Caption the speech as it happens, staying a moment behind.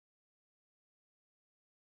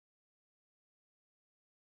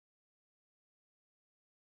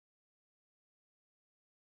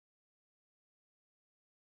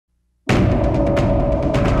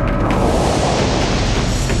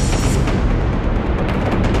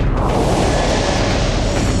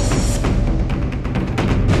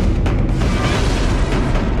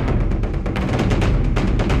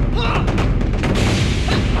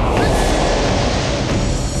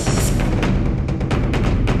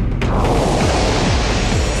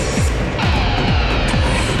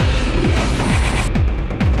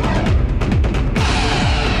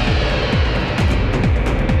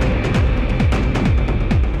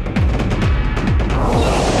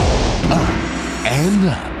and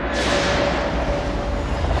up.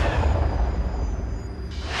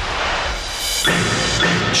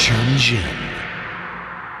 Junjin.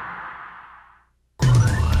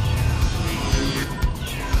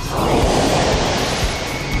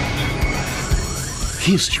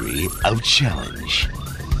 History of challenge.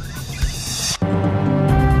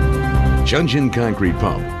 Junjin Concrete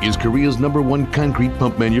Pump is Korea's #1 concrete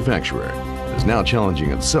pump manufacturer. It is now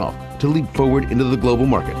challenging itself to leap forward into the global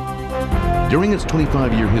market. During its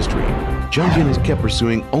 25-year history, Junjin has kept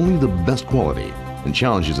pursuing only the best quality and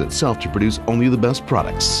challenges itself to produce only the best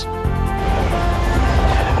products.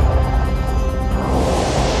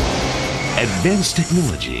 Advanced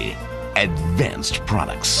technology, advanced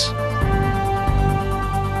products.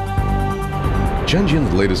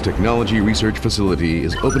 Junjin's latest technology research facility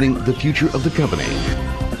is opening the future of the company.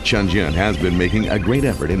 Junjin has been making a great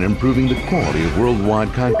effort in improving the quality of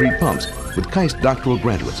worldwide concrete pumps with KAIST doctoral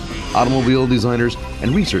graduates, automobile designers,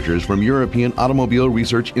 and researchers from European Automobile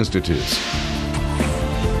Research Institutes.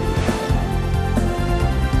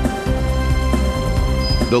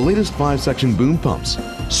 The latest 5-section boom pumps,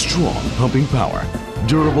 strong pumping power,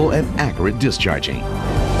 durable and accurate discharging.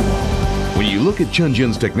 When you look at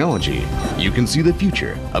Junjin's technology, you can see the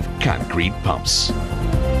future of concrete pumps.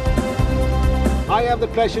 I have the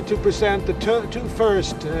pleasure to present the two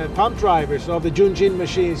first pump drivers of the Junjin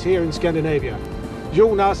machines here in Scandinavia,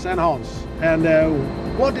 Jonas and Hans. And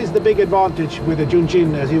what is the big advantage with the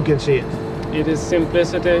Junjin as you can see it? It is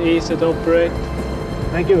simplicity, easy to operate.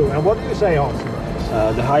 Thank you. And what do you say, Hans?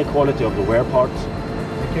 The high quality of the wear parts.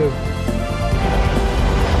 Thank you.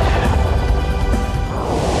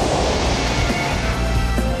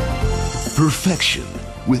 Perfection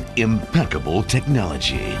with impeccable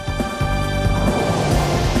technology.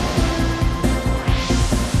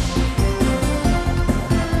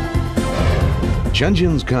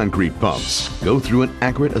 Junjin's concrete pumps go through an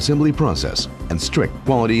accurate assembly process and strict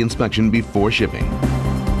quality inspection before shipping.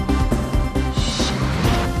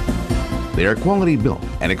 They are quality built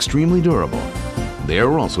and extremely durable. They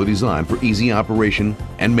are also designed for easy operation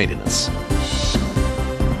and maintenance.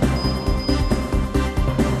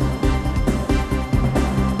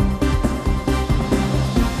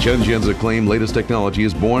 Junjin's acclaimed latest technology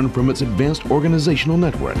is born from its advanced organizational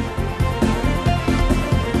network.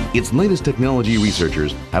 Its latest technology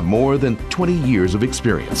researchers have more than 20 years of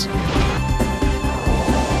experience.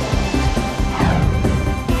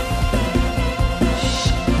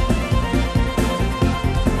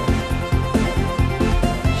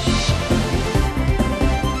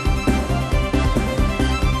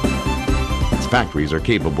 Its factories are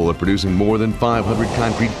capable of producing more than 500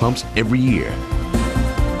 concrete pumps every year.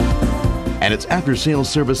 And its after-sales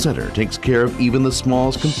service center takes care of even the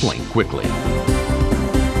smallest complaint quickly.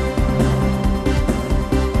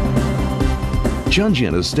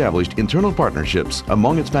 Junjin established internal partnerships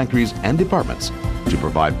among its factories and departments to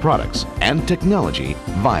provide products and technology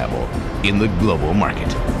viable in the global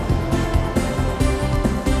market.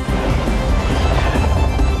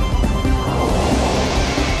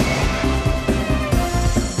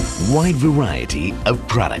 Wide variety of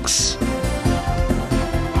products.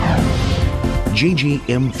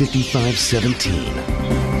 JJM 5517,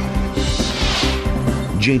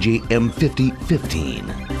 JJM 5015,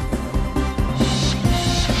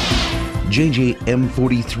 JJM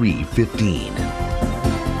 4315,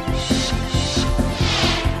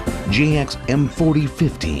 JXM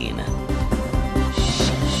 4015,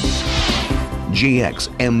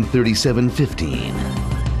 JXM 3715,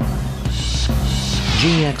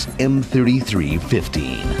 JXM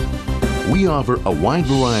 3315. We offer a wide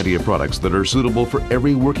variety of products that are suitable for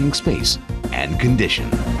every working space and condition.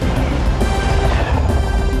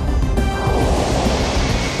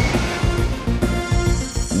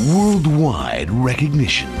 Worldwide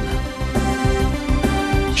recognition.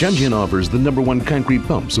 Junjin offers the #1 concrete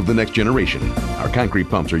pumps of the next generation. Our concrete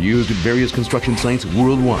pumps are used at various construction sites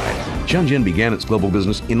worldwide. Junjin began its global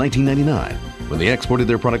business in 1999 when they exported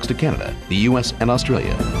their products to Canada, the US, and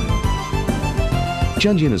Australia.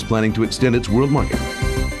 Junjin is planning to extend its world market.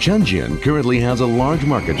 Junjin currently has a large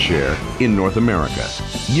market share in North America,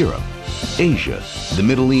 Europe, Asia, the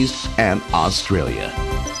Middle East, and Australia,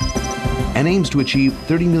 and aims to achieve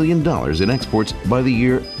 $30 million in exports by the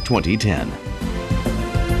year 2010.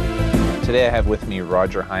 Today I have with me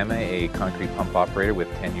Roger Jaime, a concrete pump operator with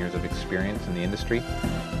 10 years of experience in the industry.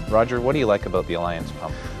 Roger, what do you like about the Alliance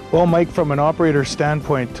pump? Well, Mike, from an operator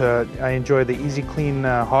standpoint, I enjoy the easy clean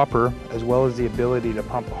hopper as well as the ability to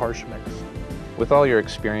pump a harsh mix. With all your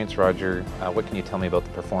experience, Roger, what can you tell me about the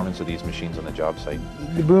performance of these machines on the job site?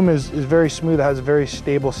 The boom is very smooth. It has a very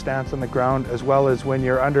stable stance on the ground, as well as when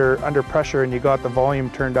you're under pressure and you got the volume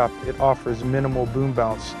turned up, it offers minimal boom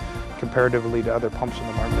bounce comparatively to other pumps in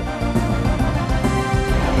the market.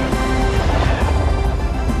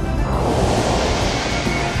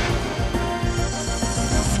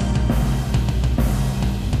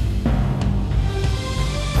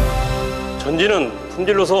 전진은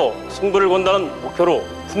품질로서 승부를 건다는 목표로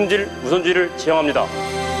품질 우선주의를 지향합니다.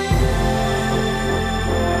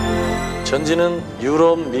 전진은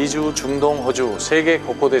유럽, 미주, 중동, 호주, 세계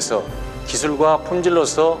곳곳에서 기술과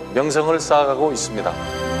품질로서 명성을 쌓아가고 있습니다.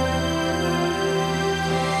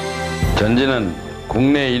 전진은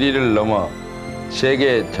국내 1위를 넘어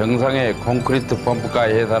세계 정상의 콘크리트 펌프가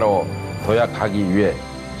회사로 도약하기 위해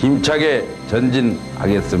힘차게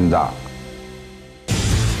전진하겠습니다.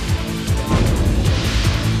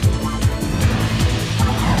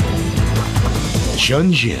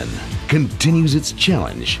 Junjin continues its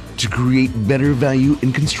challenge to create better value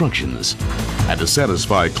in constructions and to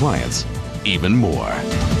satisfy clients even more.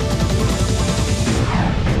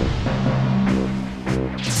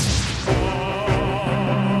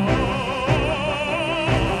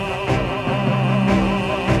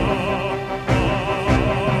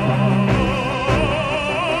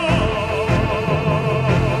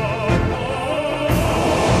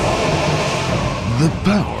 The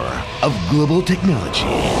power of global technology.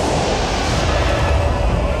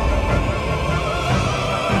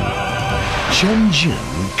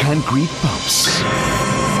 Junjin concrete pumps.